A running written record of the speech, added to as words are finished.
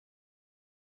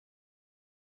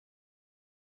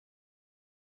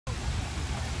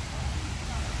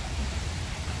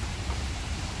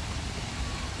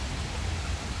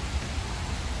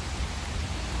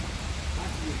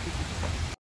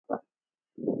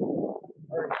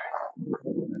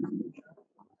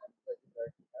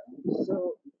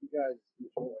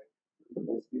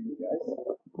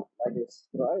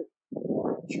Right,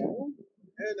 channel,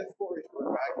 and of course we're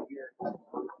back here. So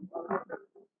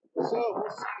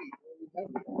we'll see what we have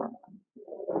here.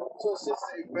 So since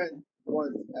the event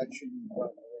was actually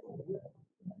done already,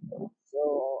 so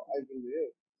I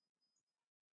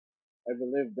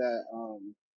believe that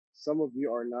some of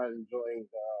you are not enjoying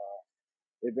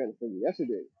the event from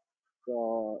yesterday.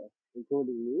 So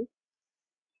including me.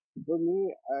 For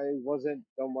me, I wasn't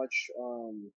so much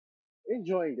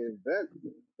enjoying the event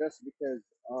just because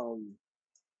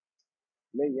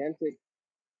Niantic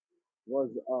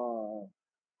was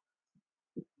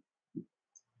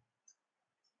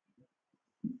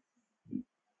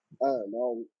I don't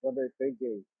know what they're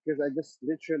thinking because I just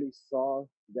literally saw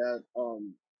that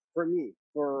for me,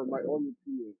 for my own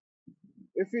opinion,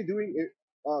 if you're doing it,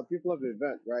 people of the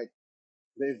event, right?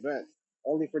 The event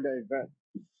only for the event.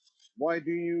 Why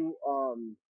do you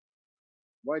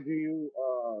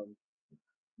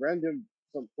random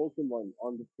some Pokemon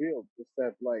on the field instead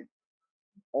of like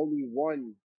only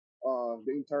one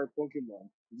the entire Pokemon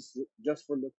just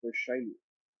for look for shiny.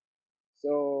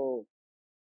 So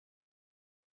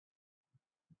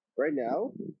right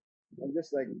now I'm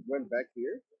just like went back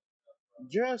here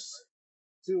just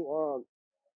to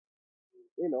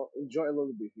enjoy a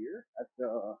little bit here at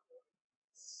the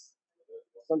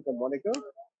Santa Monica,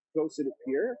 close to the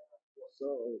pier.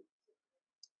 So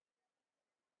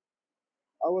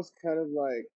I was kind of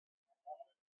like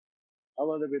a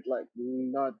little bit like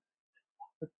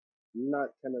not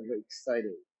kind of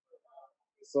excited.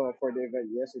 So for the event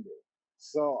yesterday,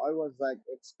 so I was like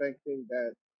expecting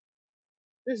that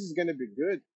this is gonna be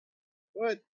good,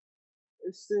 but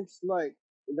it seems like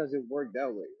it doesn't work that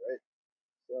way, right?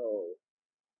 So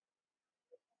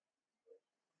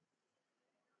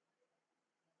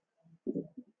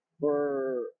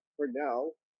for for now,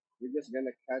 we're just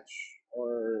gonna catch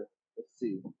or let's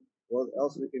see what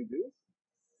else we can do.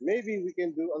 Maybe we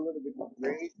can do a little bit of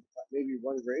raid, maybe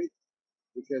one raid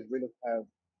because we don't have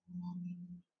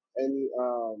any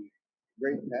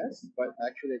raid pass, but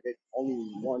actually I get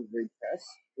only one raid pass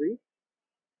free.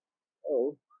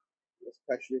 Oh, let's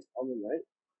catch this on the night.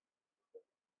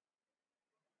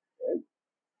 Okay,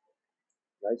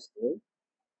 nice thing.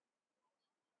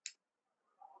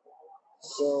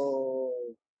 So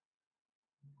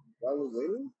while we're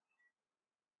waiting,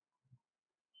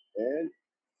 and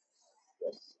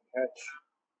let's catch.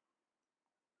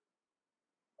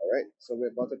 All right, so we're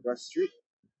about to cross the street.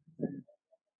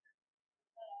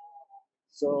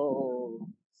 So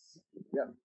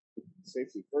yeah,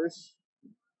 safety first,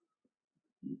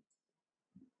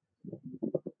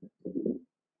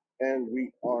 and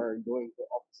we are going the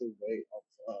opposite way of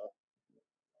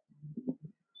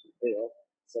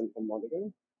Santa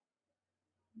Monica.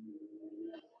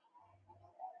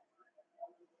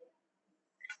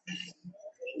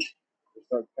 We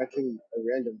start catching a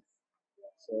random.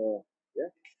 So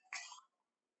yeah,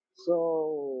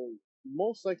 so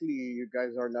most likely you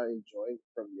guys are not enjoying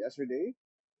from yesterday.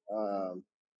 Um,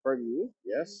 for me,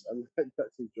 yes, I'm not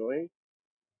enjoying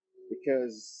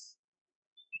because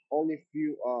only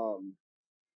few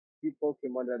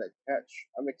Pokemon that I catch.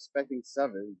 I'm expecting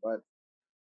seven, but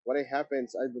what it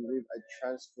happens, I believe I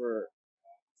transfer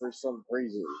for some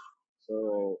reason.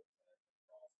 So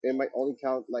it might only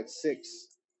count like six.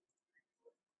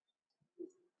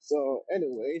 So,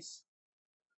 anyways,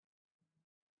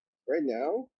 right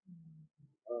now,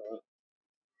 uh,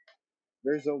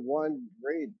 there's a one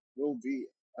raid will be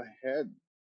ahead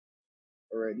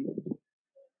already.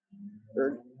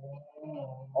 They're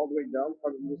all the way down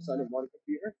from the side of Monica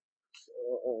Pier.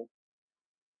 So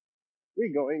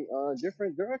we're going a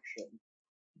different direction.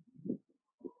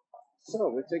 So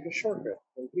we take a shortcut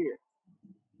from here.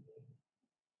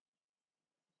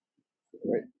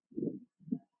 Right.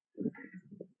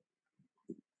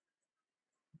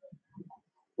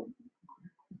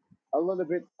 A little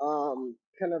bit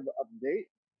kind of update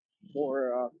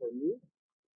for me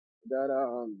that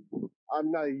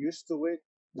I'm not used to it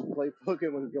to play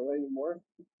Pokemon Go anymore.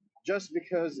 Just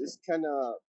because it's kind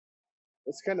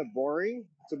of boring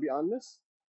to be honest,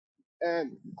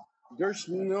 and there's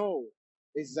no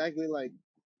exactly like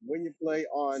when you play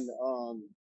on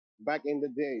back in the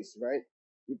days, right?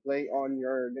 You play on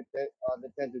your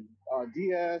Nintendo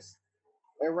DS,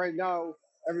 and right now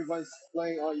everyone's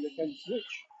playing on Nintendo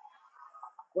Switch.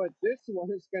 But this one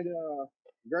is kind of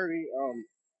very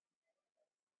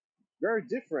very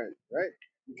different, right?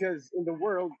 Because in the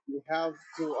world you have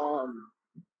to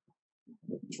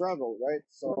travel, right?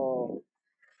 So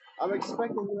I'm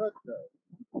expecting that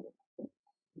though.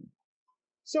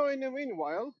 So in the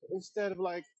meanwhile, instead of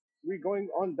like we going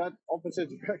on that opposite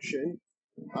direction,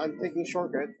 I'm taking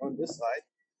shortcut on this side.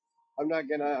 I'm not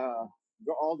gonna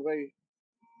go all the way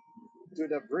to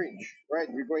the bridge, right?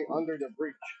 We're going under the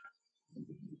bridge.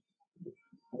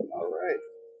 All right.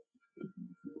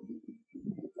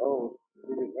 Oh,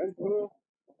 we went through.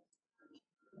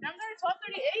 Number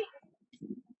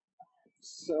 1238.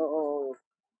 So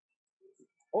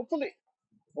hopefully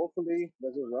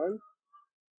doesn't run.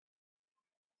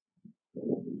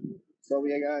 So we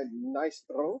got a nice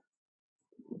throw.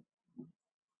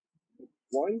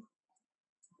 One.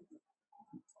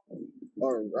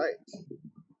 All right.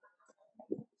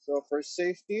 So for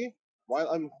safety, while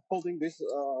I'm holding this,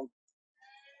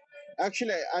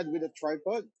 actually I add with a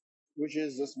tripod, which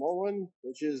is a small one,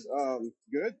 which is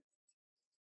good.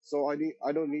 So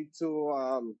I don't need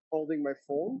to holding my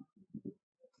phone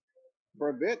for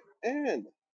a bit. And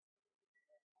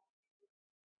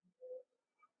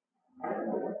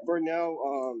for now,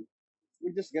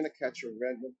 we're just gonna catch a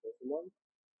random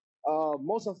Pokemon.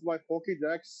 Most of my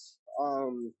Pokédex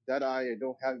that I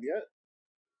don't have yet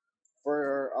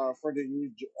for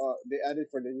the they added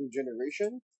for the new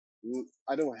generation.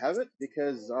 I don't have it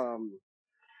because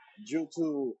due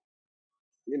to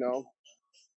you know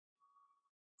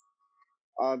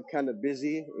I'm kind of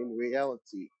busy in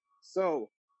reality. So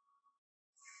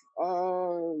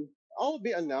um, I'll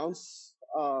be announced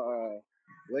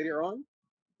later on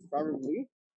probably.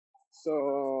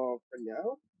 So for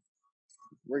now,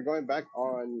 we're going back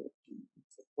on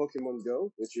Pokemon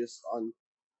Go, which is on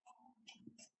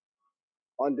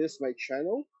this my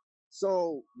channel.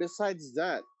 So besides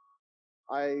that,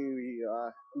 I'm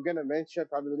gonna mention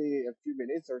probably a few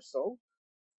minutes or so.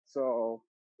 So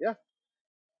yeah.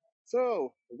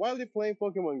 So while you're playing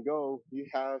Pokemon Go, you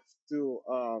have to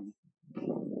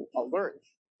alert,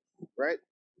 right?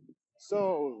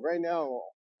 So right now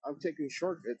I'm taking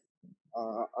shortcut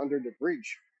under the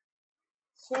bridge.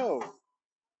 So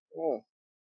oh,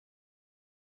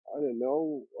 I don't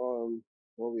know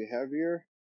what we have here,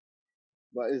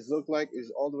 but it look like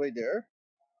it's all the way there,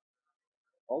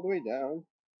 all the way down,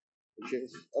 which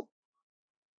is up,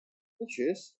 which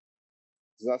is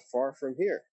not far from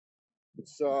here.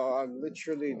 So I'm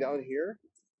literally down here,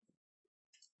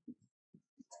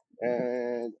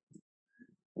 and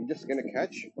I'm just gonna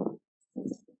catch.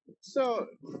 So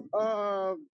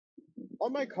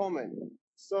on my comment.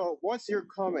 So what's your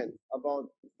comment about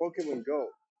Pokemon Go?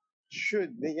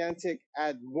 Should Niantic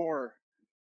add more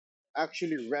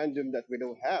actually random that we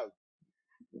don't have?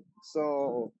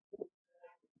 So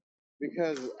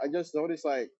because I just noticed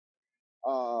like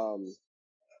um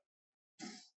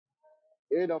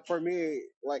for me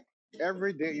like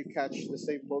every day you catch the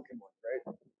same Pokemon,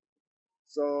 right?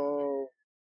 So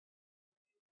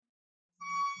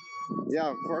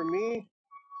yeah, for me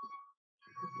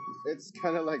it's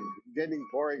kind of like getting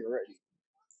boring already.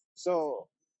 So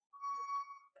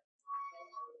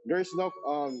there's no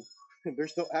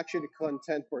there's no actually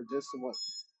content for this one.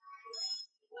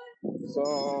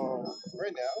 So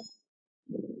right now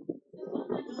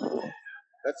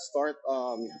let's start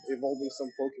evolving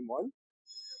some Pokemon.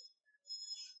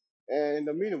 And in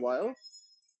the meanwhile,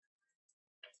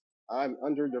 I'm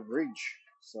under the bridge.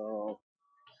 So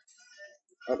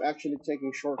I'm actually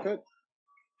taking shortcut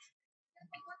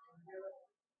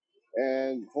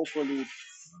and hopefully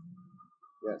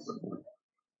yes.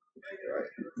 Right.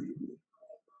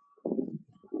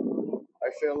 I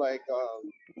feel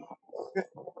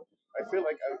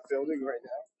like I'm filming right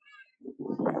now.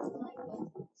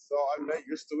 So I'm not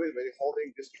used to it when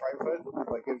holding this tripod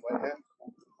like in one hand.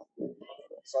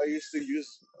 So I used to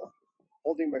use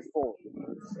holding my phone.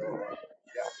 So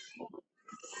yeah.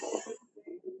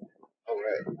 All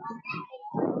right.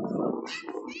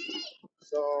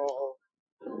 So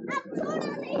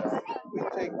we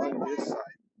take on this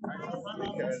side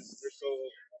because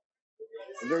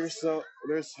there's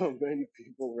so many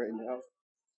people right now.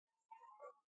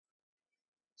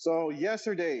 So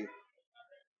yesterday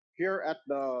here at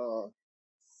the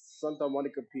Santa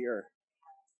Monica Pier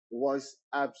was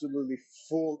absolutely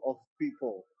full of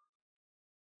people.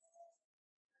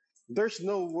 There's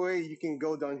no way you can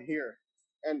go down here.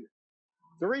 And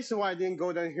the reason why I didn't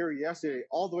go down here yesterday,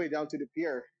 all the way down to the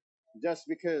pier, just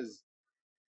because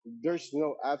there's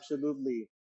no absolutely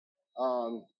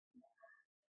um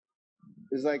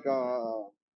it's like a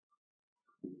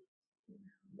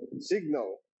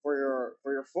signal for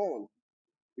your phone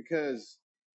because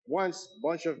once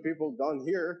bunch of people down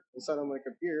here inside of like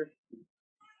a pier,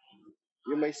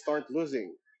 you may start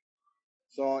losing.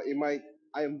 So it might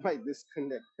I might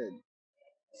disconnected.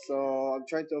 So I'm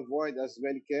trying to avoid as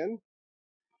many can.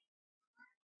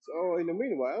 So in the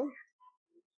meanwhile,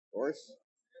 of course,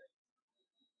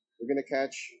 we're gonna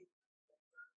catch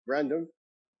random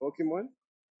Pokemon.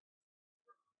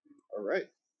 All right.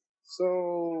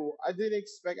 So I didn't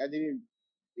expect. I didn't.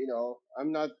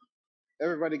 I'm not.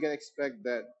 Everybody can expect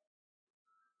that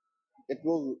it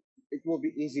will. It will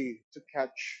be easy to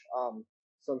catch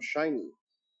some shiny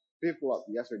people up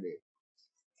yesterday,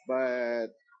 but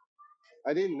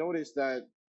I didn't notice that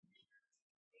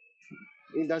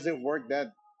it doesn't work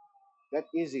that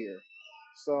easier.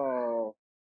 So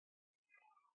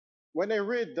when I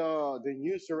read the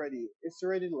news already, it's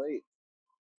already late,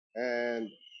 and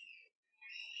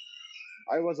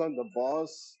I was on the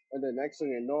bus, and the next thing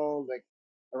you know, like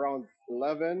around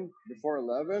 11, before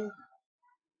 11,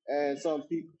 and some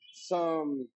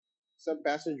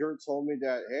passenger told me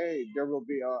that hey, there will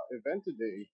be a event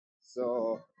today,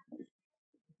 so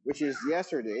which is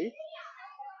yesterday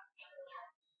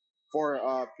for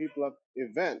people of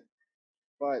event,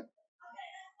 but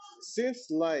since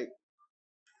like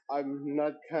I'm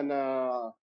not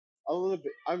kinda a little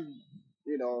bit,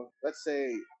 let's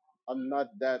say I'm not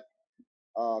that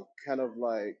kind of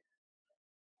like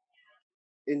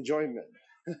enjoyment.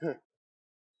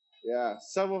 Yeah,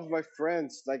 some of my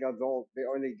friends, like adult, they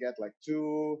only get like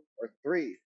two or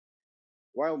three,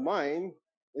 while mine,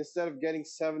 instead of getting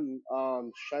seven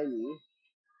shiny,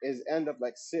 is end up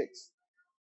like six.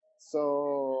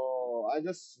 So I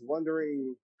just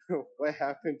wondering what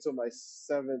happened to my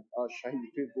seven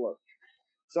shiny people.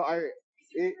 So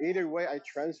either way I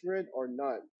transfer it or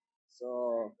not.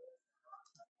 So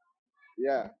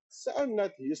yeah, so I'm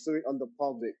not used to it on the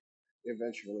public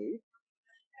eventually.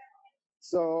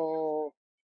 So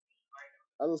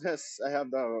unless I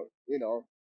have the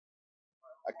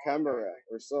a camera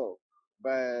or so.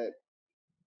 But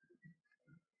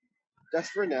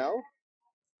just for now,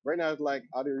 right now, like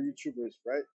other YouTubers,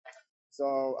 right?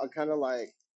 So I'm kind of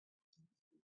like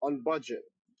on budget.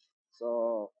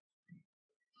 So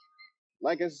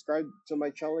like and subscribe to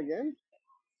my channel again.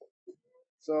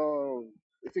 So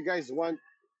if you guys want,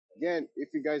 again, if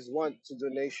you guys want to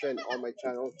donation on my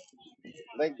channel,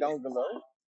 link down below,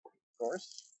 of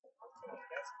course,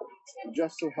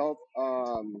 just to help.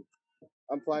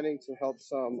 I'm planning to help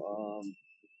some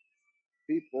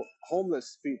people,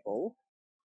 homeless people,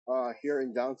 here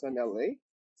in downtown LA,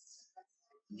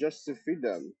 just to feed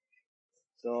them.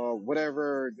 So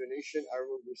whatever donation I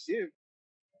will receive,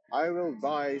 I will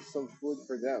buy some food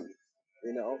for them,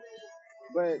 you know.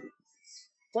 But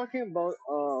talking about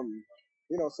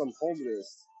some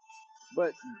homeless,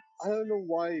 but I don't know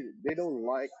why they don't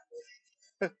like.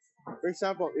 For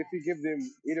example, if you give them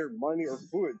either money or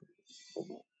food,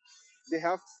 they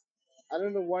have. I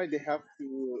don't know why they have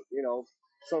to,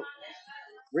 so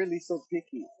really so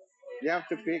picky. They have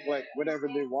to pick like whatever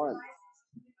they want,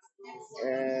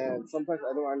 and sometimes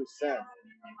I don't understand.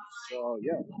 So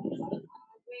yeah.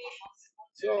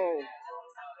 So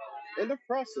in the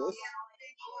process,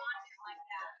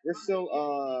 we're still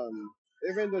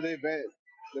even though the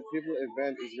people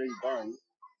event is really done.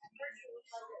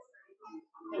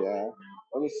 Yeah.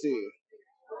 Let me see.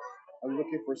 I'm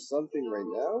looking for something right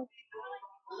now,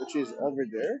 which is over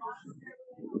there.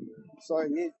 So I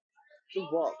need to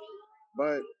walk,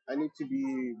 but I need to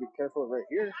be careful right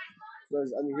here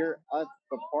because I'm here at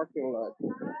the parking lot.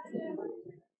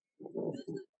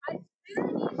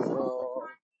 So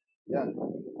yeah,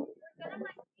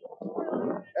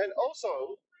 and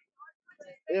also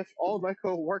if all my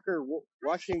coworker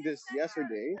watching this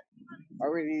yesterday, I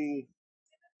really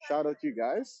shout out to you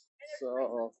guys.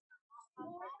 So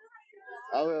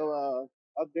I will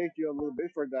update you a little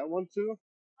bit for that one too.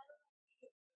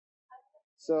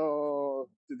 So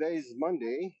today is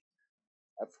Monday.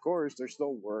 Of course, there's no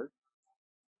work,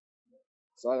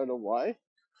 so I don't know why.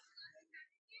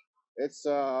 It's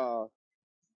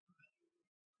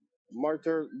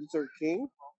Martin Luther King,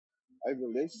 I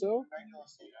believe so.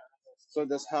 So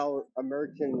that's how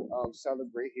American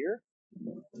celebrate here,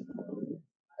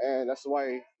 and that's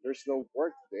why there's no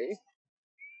work today.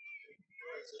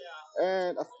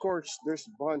 And of course, there's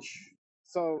bunch.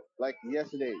 So like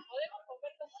yesterday,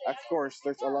 of course,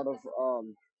 there's a lot of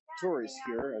tourists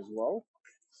here as well.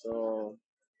 So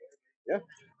yeah.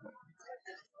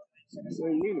 So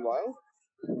meanwhile,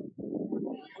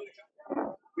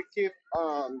 we keep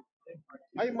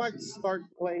I might start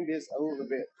playing this a little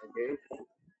bit, okay?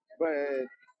 But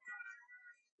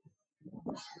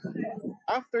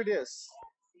after this,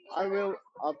 I will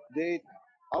update.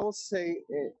 I will say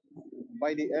it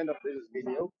by the end of this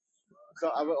video. So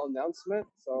I will announcement.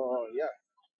 So yeah,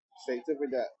 stay tuned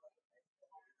with that.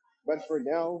 But for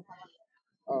now,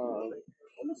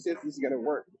 let me see if this is gonna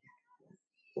work.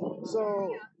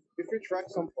 So if you track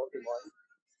some Pokemon,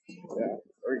 yeah,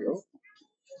 there you go.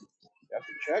 You have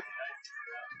to check.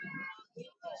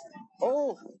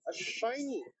 Oh, a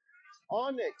shiny.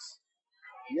 onyx.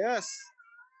 Yes,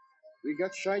 we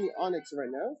got shiny onyx right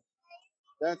now.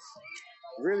 That's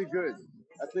really good.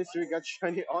 At least we got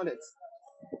shiny onyx.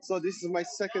 So this is my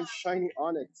second shiny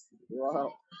onyx.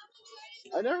 Wow.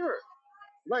 I never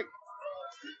like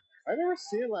I never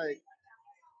see like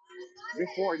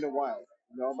before in the wild.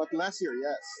 But last year,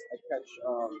 yes, I catch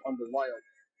on the wild.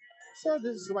 So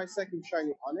this is my second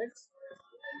shiny onyx.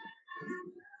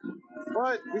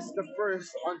 But this is the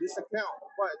first on this account.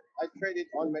 But I traded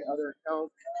on my other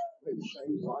account with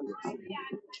shiny onyx.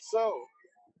 So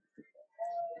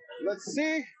let's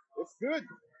see. It's good.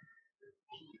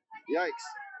 Yikes.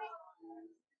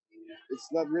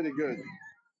 It's not really good.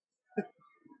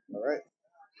 All right.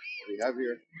 We have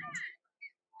here.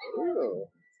 Ooh.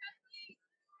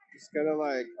 It's kind of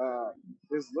like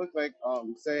this look like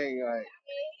saying like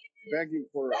begging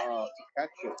for to catch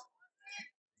it.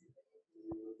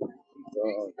 So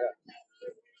yeah.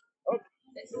 Oh,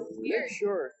 make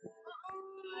sure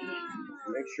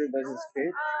it doesn't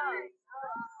escape.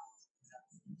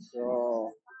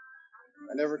 So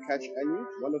I never catch any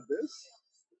one of this,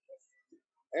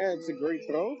 and it's a great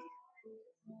throw.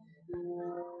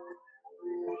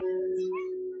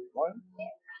 One,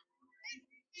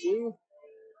 two,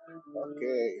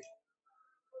 okay.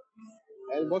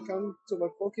 And welcome to my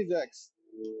Pokédex.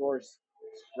 Of course,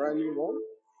 brand new one.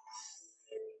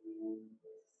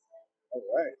 All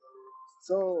right.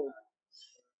 So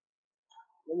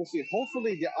let me see.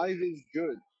 Hopefully the ivy is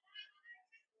good.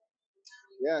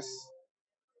 Yes,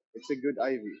 it's a good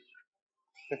ivy.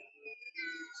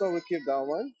 So we keep that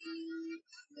one.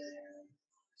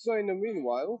 So in the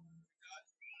meanwhile,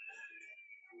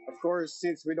 of course,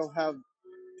 since we don't have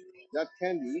that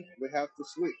candy, we have to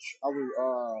switch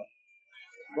our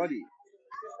buddy,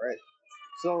 right?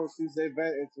 So since the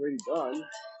event is already done,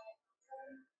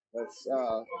 let's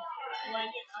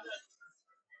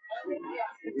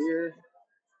here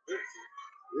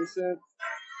reset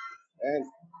and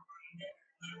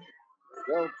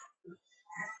go.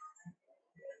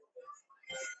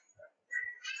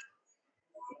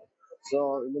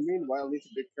 So in the meanwhile, need to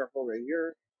be careful right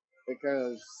here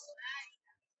because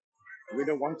we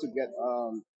don't want to get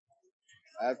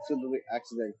absolutely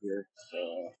accident here. So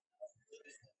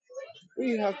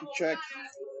we have to check.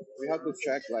 We have to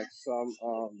check like some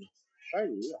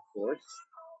shiny, of course.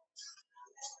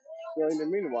 So in the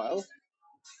meanwhile,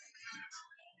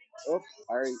 oh,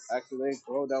 I accidentally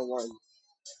throw that one.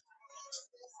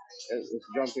 It's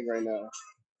jumping right now.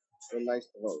 A nice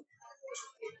throw.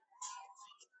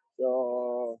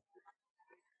 So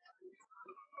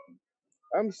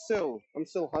I'm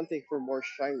still hunting for more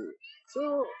shiny.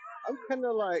 So I'm kind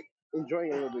of like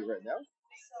enjoying a little bit right now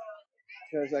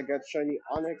because I got shiny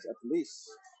onyx at least.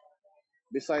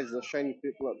 Besides the shiny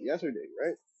people up yesterday,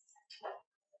 right?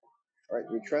 All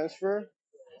right, we transfer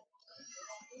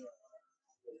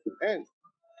and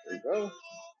there we go.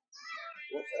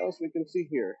 What else we can see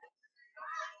here?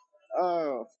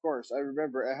 Of course, I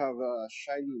remember I have a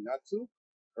shiny Natsu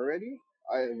already.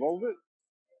 I evolved it,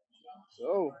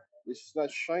 so this is not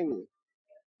shiny.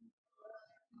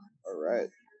 All right.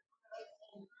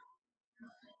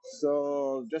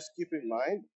 So just keep in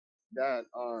mind that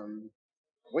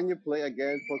when you play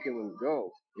again Pokemon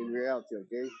Go in reality,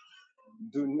 okay,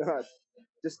 do not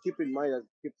just keep in mind that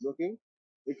keep looking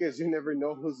because you never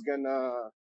know who's gonna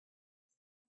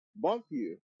bump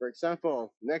you. For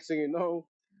example, next thing you know,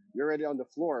 you're already on the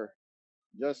floor,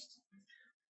 just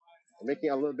making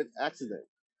a little bit accident.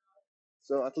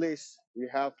 So at least you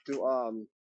have to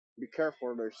be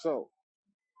careful or so.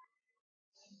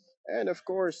 And of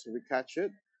course, we catch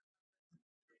it.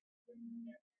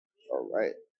 All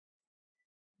right.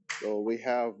 So we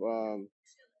have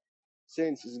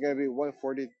since it's gonna be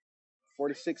 140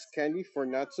 46 candy for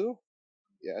Natsu.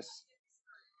 Yes.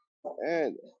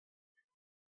 And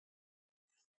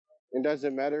it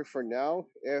doesn't matter for now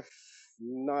if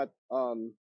not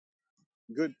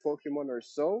good Pokemon or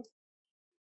so.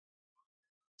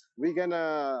 We're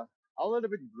gonna a little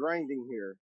bit grinding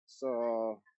here.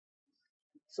 So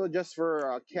just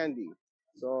for candy.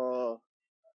 So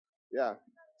yeah.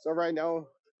 So right now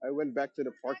I went back to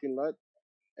the parking lot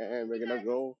and we're gonna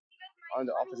go on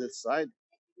the opposite side.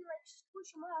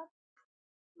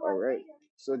 All right.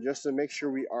 So just to make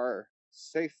sure we are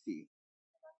safety.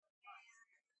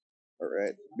 All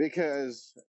right.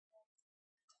 Because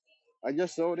I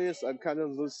just noticed I'm kind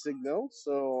of lose signal,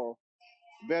 so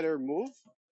better move.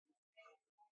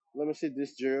 Let me see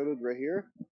this Geodude right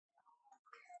here,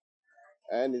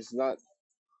 and it's not.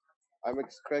 I'm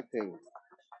expecting.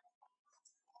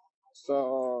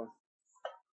 So,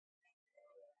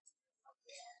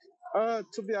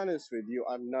 to be honest with you,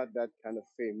 I'm not that kind of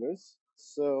famous.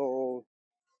 So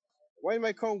why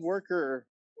my coworker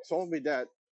told me that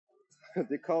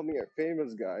they call me a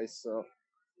famous guy, so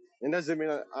it doesn't mean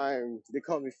that I'm they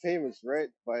call me famous, right?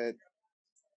 But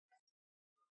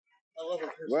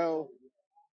well,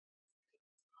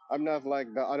 I'm not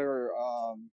like the other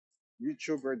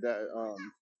YouTuber that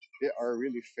they are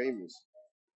really famous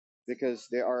because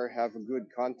they are have good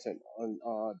content on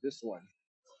this one.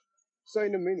 So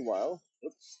in the meanwhile,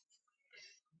 oops,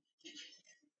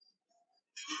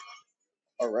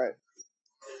 all right.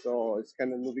 So it's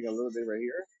kind of moving a little bit right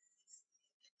here.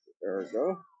 There we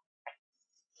go.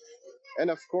 And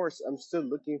of course, I'm still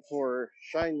looking for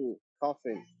shiny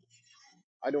coffin.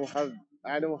 I don't have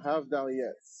I don't have that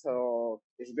yet. So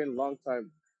it's been a long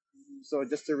time. So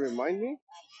just to remind me,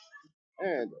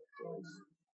 and of course,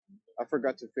 I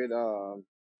forgot to fit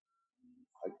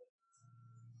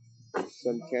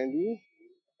some candy.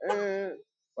 And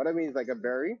what I mean is like a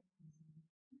berry.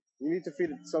 You need to feed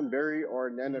it some berry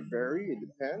or nana berry. It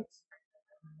depends.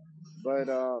 But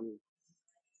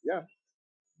yeah.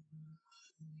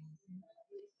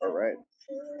 All right.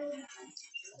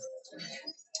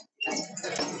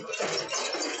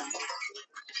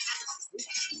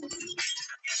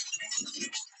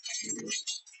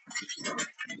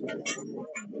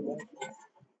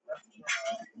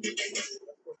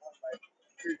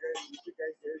 You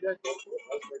guys hear that?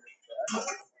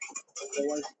 The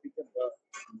ones speak of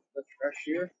the trash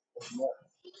here.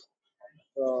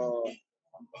 So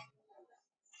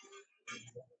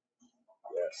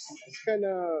yes, it's kind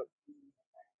of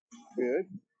good.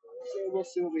 So we'll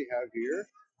see what we have here.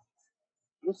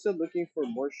 We're still looking for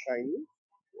more shiny.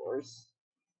 Of course.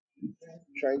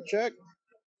 Shine check.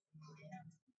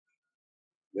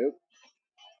 Nope.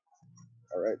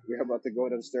 All right, we're about to go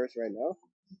downstairs right now,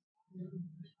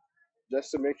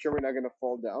 just to make sure we're not gonna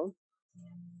fall down.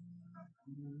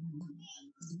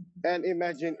 And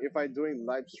imagine if I doing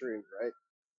live stream, right?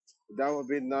 That would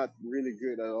be not really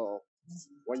good at all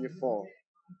when you fall.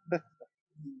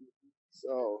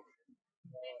 So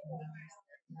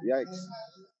yikes!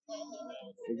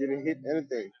 You didn't hit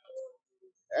anything.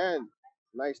 And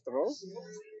nice throw.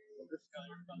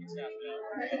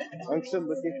 I'm still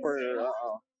looking for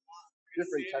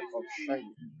different type of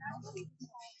shiny.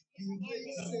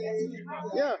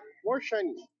 Yeah, more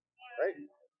shiny, right?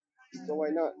 So why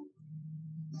not?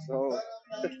 So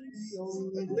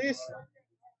at least,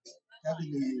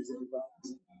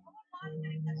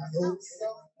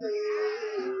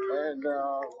 and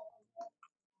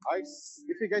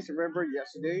if you guys remember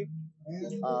yesterday,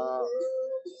 uh,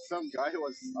 some guy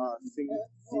was singing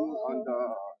on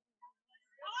the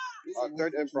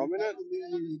third and prominent,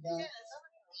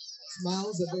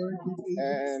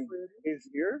 and he's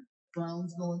here,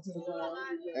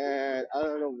 and I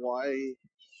don't know why.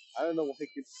 I don't know why he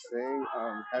keeps saying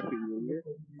Happy New Year.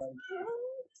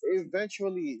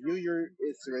 Eventually, New Year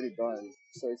is already done,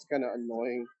 so it's kind of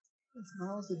annoying.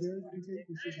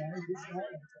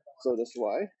 So that's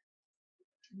why.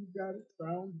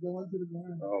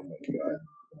 Oh my god.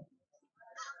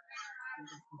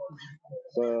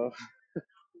 So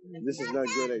this is not a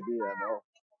good idea at all.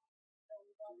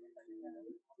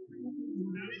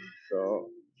 So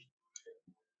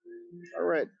all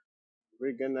right,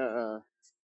 we're gonna uh,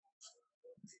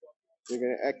 we're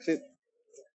gonna exit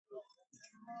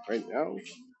right now,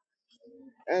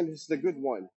 and it's the good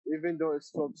one, even though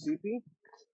it's 12 CP.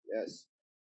 Yes.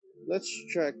 Let's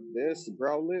check this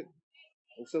Growlit.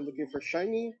 I'm still looking for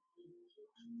shiny,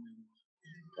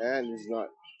 and it's not.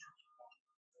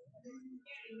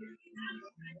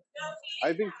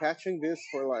 I've been catching this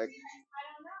for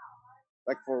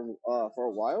for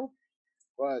a while,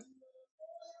 but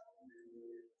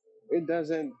it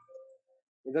doesn't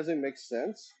it doesn't make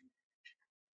sense.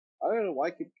 I don't know why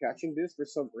I keep catching this for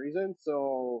some reason,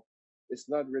 so it's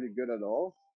not really good at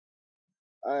all.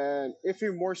 And if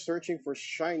you're more searching for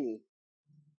shiny,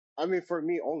 I mean for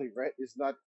me only, right? It's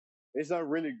not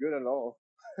really good at all.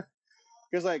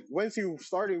 Because like once you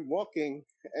starting walking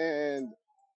and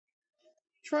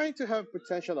trying to have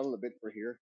potential a little bit for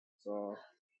here, so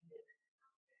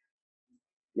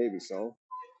maybe so.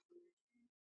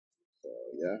 So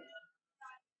yeah,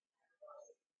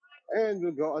 and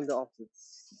we'll go on the opposite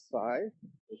side,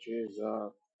 which is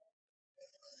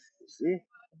see,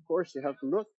 of course you have to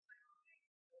look.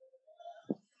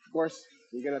 Of course,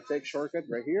 you're gonna take shortcut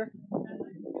right here,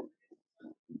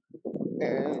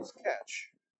 and it's catch.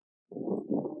 All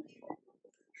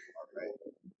right,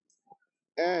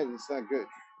 and it's not good.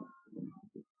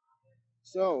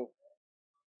 So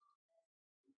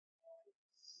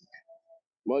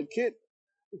mud kit,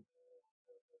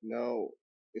 no,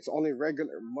 it's only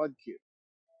regular mud kit.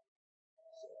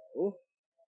 Oh,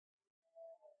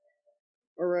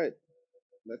 All right,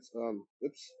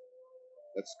 oops,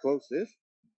 let's close this.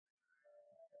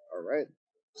 All right.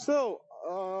 So,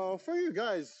 for you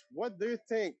guys, what do you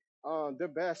think the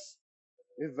best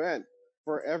event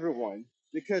for everyone?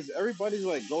 Because everybody's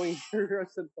like going here to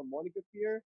Santa Monica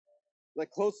Pier, like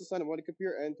close to Santa Monica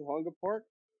Pier and to Honga Park,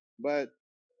 but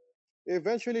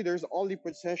eventually there's only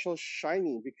potential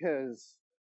shiny because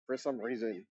for some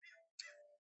reason.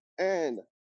 And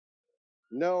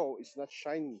no, it's not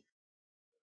shiny.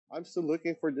 I'm still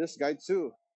looking for this guy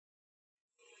too.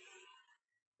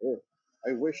 Oh,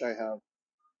 I wish I have.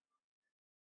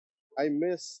 I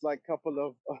missed like couple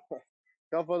of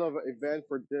couple of event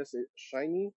for this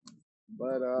shiny,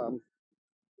 but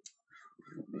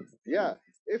yeah.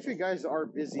 If you guys are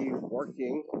busy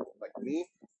working like me,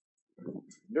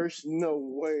 there's no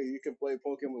way you can play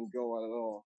Pokemon Go at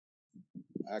all.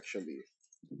 Actually,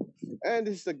 and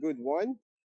this is a good one,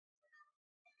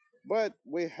 but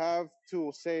we have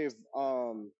to save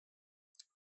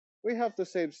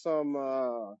some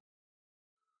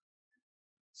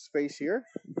space here.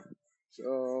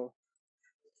 So,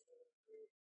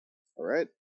 all right,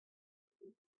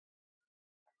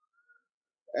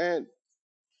 and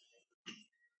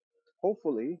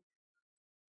hopefully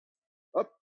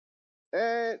up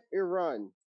and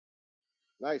Iran.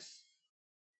 Nice.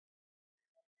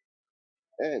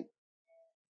 And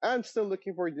I'm still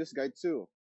looking for this guy too.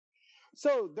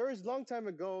 So there is long time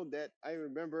ago that I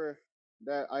remember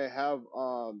that I have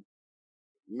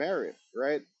married,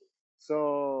 right?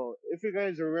 So if you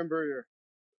guys remember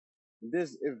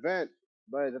this event,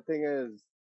 but the thing is,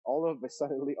 all of a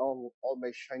suddenly all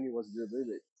my shiny was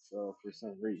deleted. So for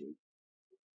some reason,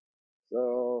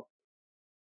 so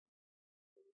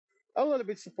a little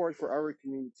bit support for our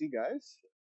community, guys.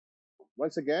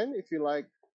 Once again, if you like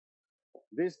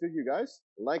this video, guys,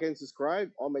 like and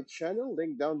subscribe on my channel,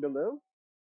 link down below.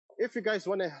 If you guys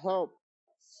want to help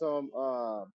some,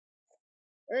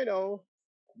 you know,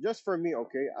 just for me,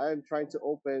 okay, I'm trying to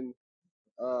open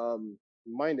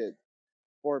minded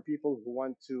for people who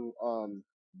want to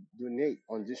donate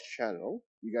on this channel.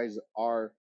 You guys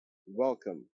are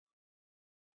welcome.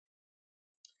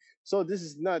 So this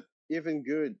is not even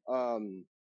good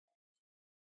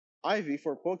Ivy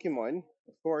for Pokemon,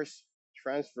 of course,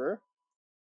 transfer.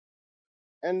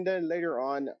 And then later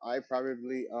on I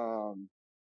probably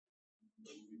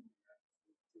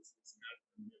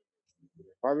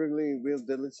will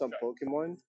delete some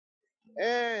Pokemon.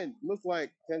 And look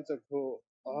like Tentacle.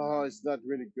 Oh, it's not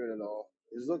really good at all.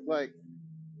 It look like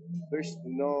there's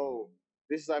no.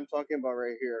 This is I'm talking about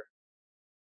right here.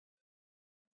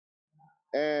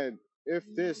 And if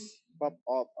this pop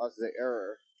up as the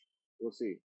error, we'll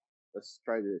see. Let's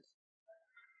try this.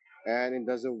 And it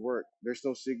doesn't work. There's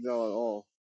no signal at all.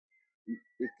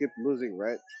 It keep losing,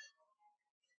 right?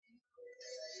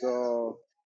 So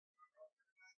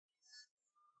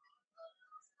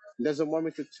it doesn't want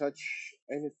me to touch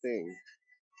anything.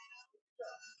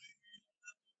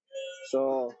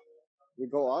 So we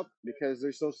go up because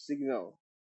there's no signal.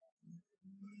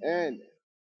 And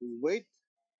wait,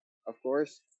 of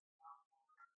course.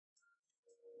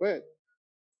 Wait,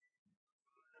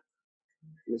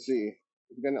 let's see.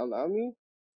 It's gonna allow me?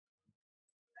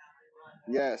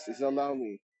 Yes, it's allow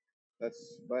me.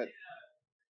 That's but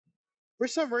for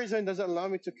some reason it doesn't allow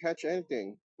me to catch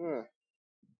anything. Huh.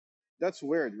 That's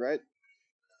weird, right?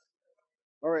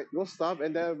 All right, we'll stop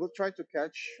and then we'll try to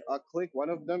catch. Click one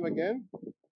of them again,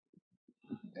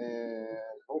 and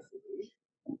hopefully,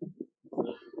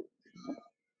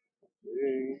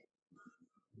 okay.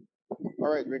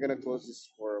 All right, we're gonna close this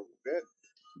for a bit,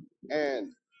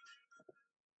 and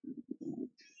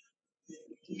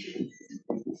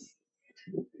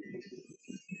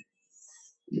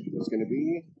it's gonna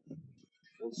be.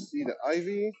 We'll see the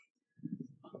ivy.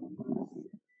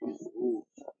 Ooh,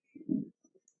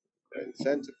 and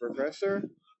send to professor.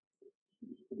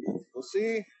 We'll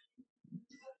see.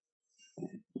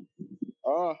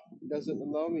 Ah, it doesn't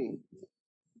allow me.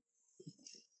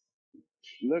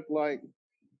 Look like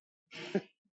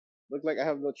look like I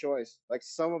have no choice. Like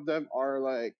some of them are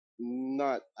like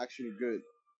not actually good.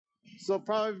 So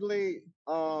probably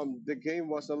the game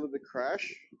was a little bit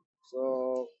crash.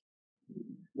 So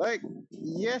like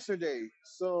yesterday.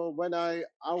 So when I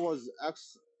was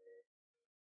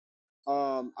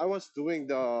doing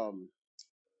the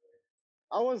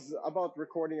I was about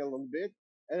recording a little bit,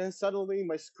 and then suddenly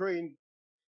my screen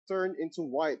turned into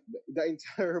white. The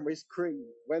entire my screen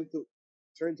went to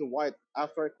turn to white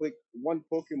after I clicked one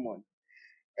Pokemon,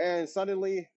 and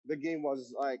suddenly the game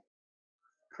was like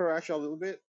crash a little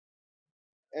bit.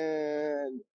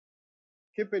 And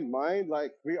keep in mind,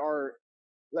 like we are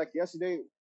like yesterday.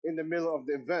 in the middle of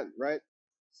the event, right?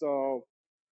 So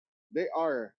they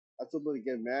are absolutely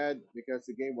get mad because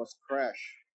the game was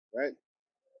crashed, right?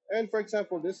 And for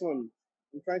example, this one,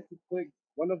 I'm trying to click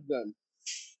one of them,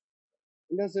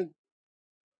 it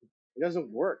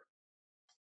doesn't work.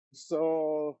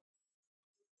 So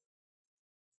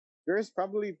there's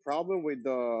probably problem with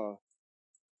the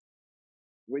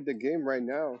game right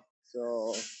now.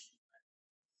 So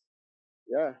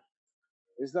yeah,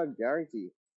 it's not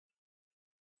guaranteed.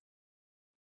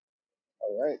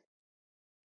 All right.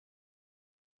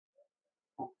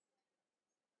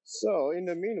 So in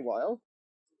the meanwhile,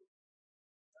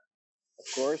 of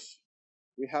course,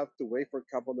 we have to wait for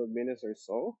a couple of minutes or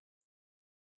so.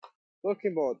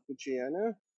 Talking about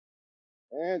Puchiana,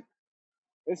 and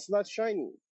it's not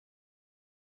shiny.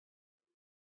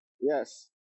 Yes,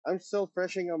 I'm still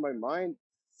freshing on my mind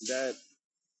that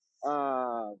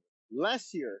uh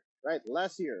last year, right?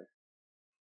 Last year,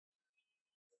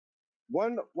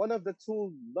 one of the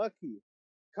two lucky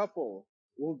couple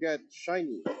will get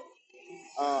shiny,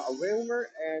 a Wilmer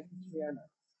and Tiana.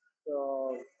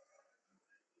 So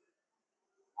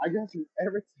I guess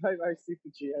every time I see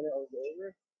Tiana or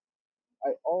Wilmer,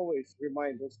 I always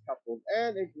remind those couples,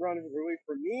 and it runs away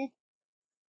for me.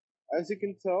 As you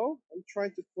can tell, I'm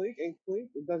trying to click and click,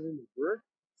 it doesn't work.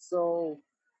 So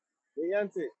the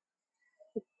answer,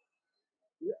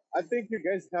 yeah, I think you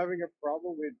guys having a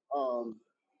problem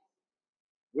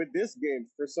with this game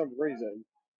for some reason.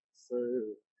 So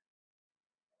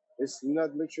it's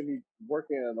not literally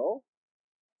working at all.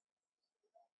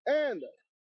 And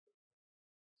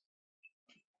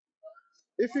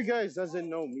if you guys doesn't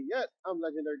know me yet, I'm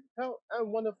Legendary Count.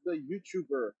 I'm one of the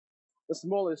YouTuber, the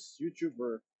smallest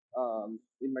YouTuber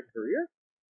in my career.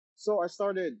 So I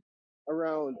started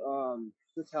around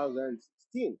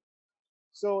 2016.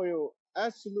 So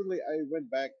absolutely, I went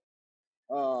back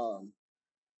um,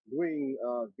 doing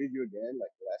video again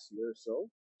like last year or so,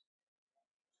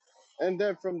 and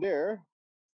then from there,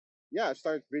 yeah, I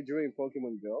started videoing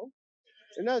Pokemon Go,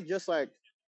 and not just like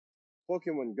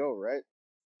Pokemon Go, right?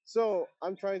 So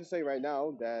I'm trying to say right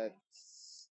now that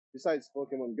besides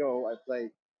Pokemon Go, I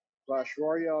play Clash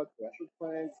Royale, Clash of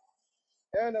Clans,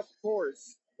 and of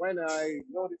course, when I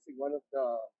noticing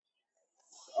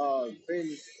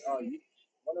famous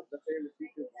one of the famous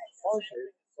YouTube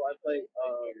sponsors, so I play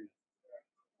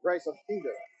Rise of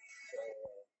Kingdom.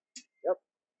 Yep.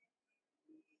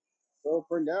 So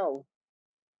for now,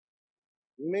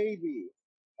 maybe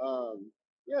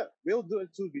yeah, we'll do a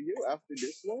two video after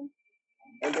this one,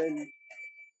 and then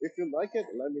if you like it,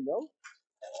 let me know,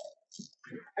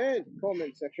 and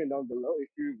comment section down below if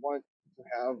you want to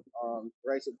have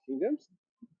Rise of Kingdoms.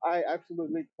 I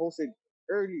absolutely posted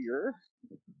earlier,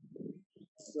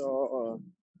 so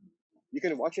you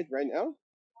can watch it right now.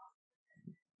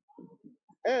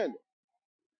 And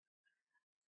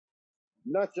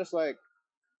not just like,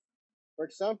 for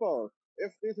example,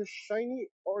 if this is shiny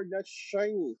or not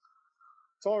shiny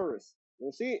Taurus.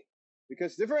 You see,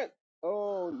 because different.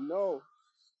 Oh no,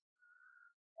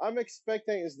 I'm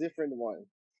expecting it's different one.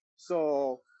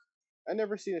 So I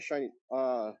never seen a shiny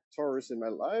Taurus in my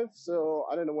life, so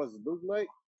I don't know what it look like.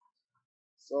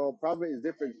 So probably it's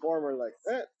different form or like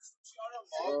that.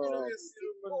 So,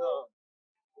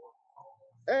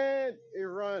 and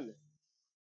Iran.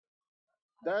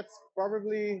 That's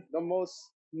probably the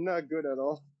most not good at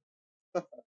all.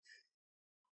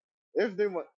 If they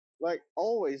want, like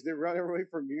always, they run away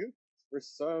from you for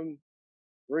some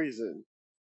reason.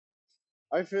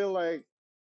 I feel like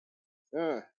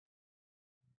uh,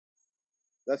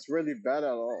 that's really bad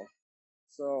at all.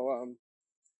 So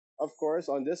of course,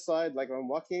 on this side, like I'm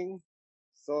walking.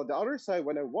 So the other side,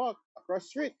 when I walk across the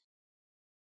street,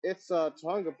 it's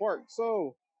Tonga Park.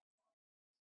 So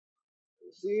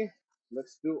see,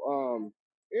 let's do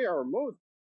AR mode,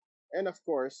 and of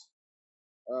course,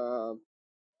 um,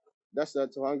 that's the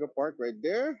Tohanga Park right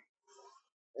there,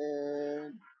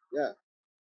 and yeah,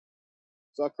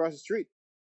 so across the street.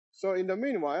 So in the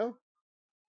meanwhile,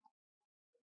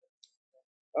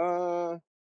 uh,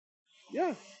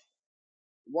 yeah,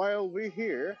 while we're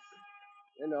here,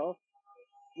 you know,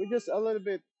 we just a little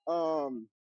bit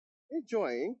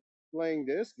enjoying playing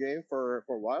this game for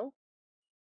a while,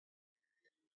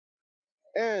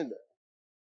 and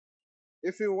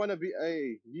if you want to be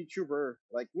a YouTuber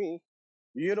like me,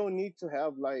 you don't need to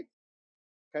have like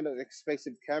kind of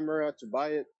expensive camera to buy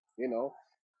it. You know,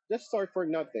 just start for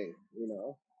nothing. You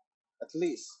know, at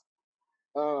least.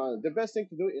 The best thing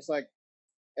to do is like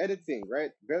editing,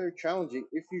 right? Very challenging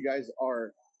if you guys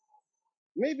are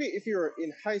maybe if you're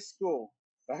in high school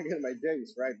back in my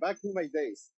days, right? Back in my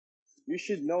days, you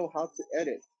should know how to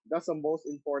edit. That's the most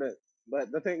important.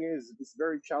 But the thing is, it's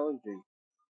very challenging.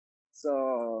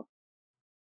 So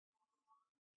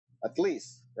at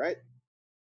least, right?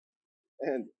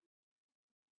 And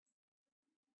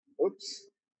oops,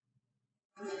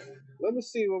 let me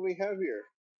see what we have here.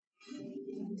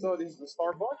 So this is the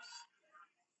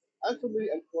Starbucks. Actually,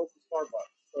 I'm close to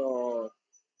Starbucks. So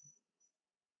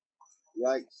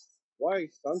yikes. Why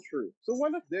untrue? So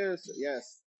one of this,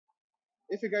 yes.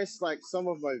 If you guys like some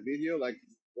of my video, like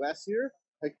last year,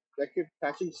 I keep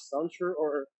catching Suntrue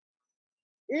or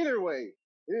either way,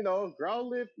 ground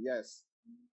lift. Yes,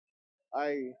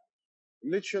 I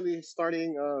literally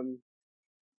starting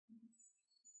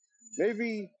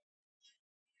maybe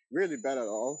really bad at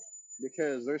all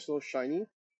because they're so shiny.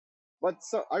 But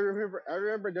so I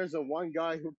remember there's a one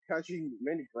guy who catching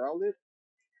many ground lift.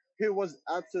 He was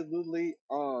absolutely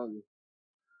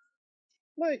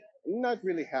like not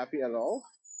really happy at all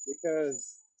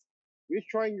because you're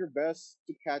trying your best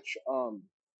to catch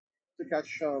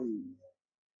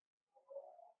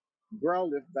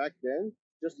ground lift back then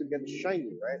just to get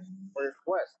shiny, right? For your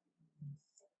quest.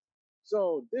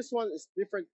 So this one is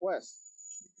different quest.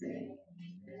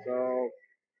 So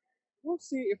we'll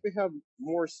see if we have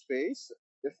more space.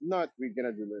 If not, we're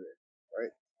gonna delete it,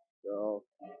 right? So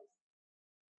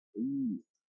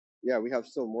yeah, we have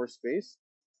still more space.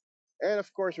 And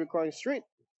of course, we're calling street.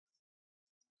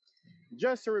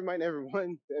 Just to remind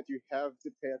everyone that you have to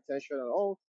pay attention at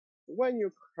all when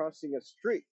you're crossing a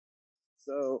street.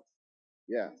 So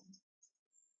yeah.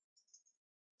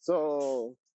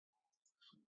 So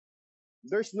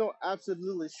there's no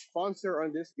absolutely sponsor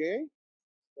on this game.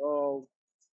 So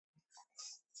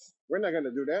we're not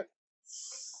gonna do that.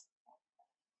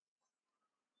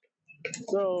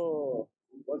 So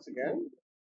once again,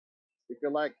 if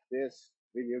you like this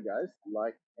video, guys,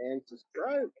 like and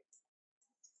subscribe.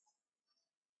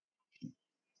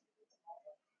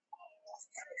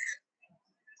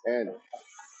 And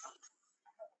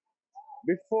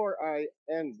before I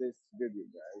end this video,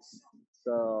 guys,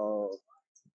 so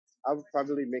I'm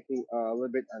probably making a little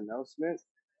bit announcement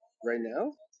right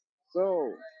now.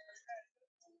 So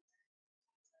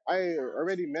I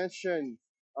already mentioned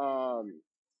um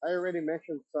I already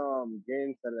mentioned some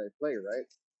games that I play, right?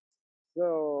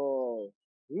 So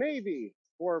maybe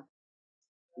for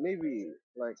maybe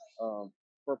like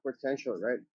for potential,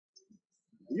 right?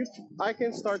 I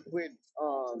can start with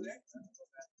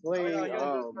playing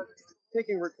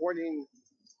taking recording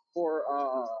for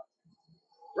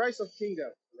Rise of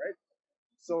Kingdom, right?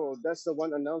 So that's the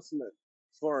one announcement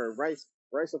for Rise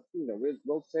of Kingdom.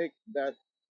 We'll take that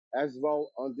as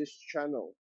well on this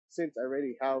channel since I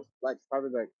already have like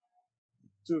probably like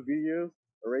two videos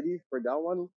already for that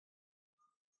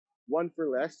one for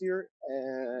last year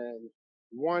and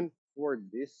one for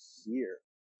this year.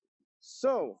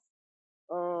 So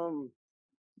um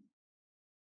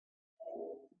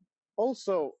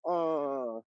also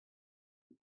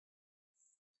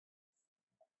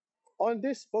on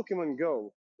this Pokemon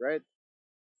Go, right?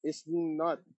 It's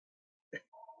not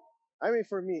I mean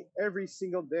for me every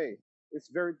single day it's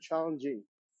very challenging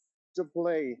to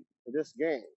play this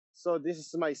game. So this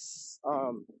is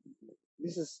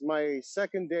my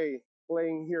second day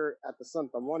playing here at the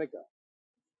Santa Monica.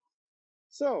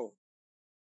 So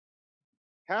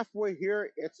halfway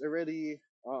here, it's already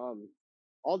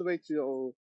all the way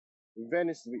to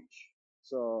Venice Beach.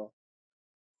 So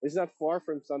it's not far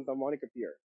from Santa Monica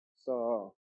Pier.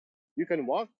 So you can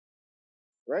walk,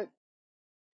 right?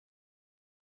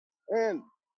 And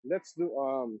let's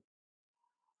do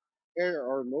air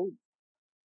or mode.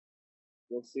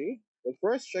 We'll see. But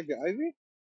first, check the IV.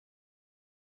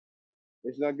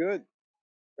 It's not good.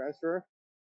 Transfer.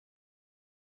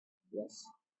 Yes.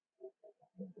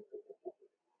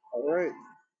 All right.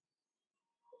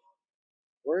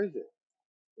 Where is it?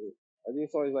 I think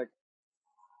it's always like,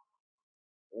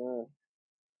 uh,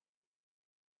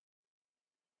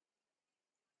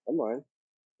 come on.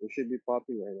 It should be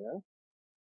popping right now.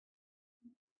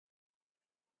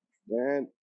 And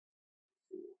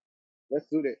let's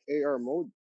do the AR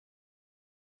mode.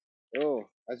 Oh,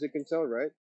 as you can tell,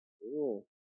 right? Oh,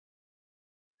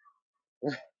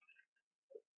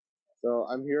 so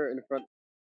I'm here in the front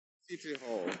city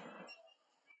hall.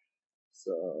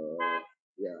 So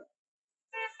yeah.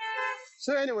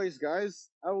 So, anyways, guys,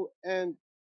 I will end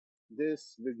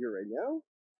this video right now.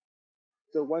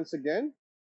 So once again,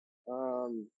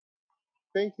 um,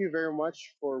 thank you very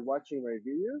much for watching my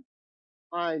video.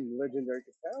 I'm Legendary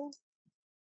Capel.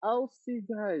 I'll see you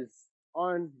guys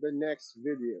on the next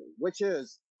video, which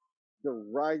is the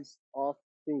Rise of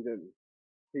Kingdom.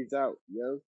 Peace out,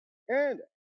 yo. And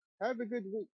have a good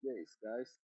week, guys.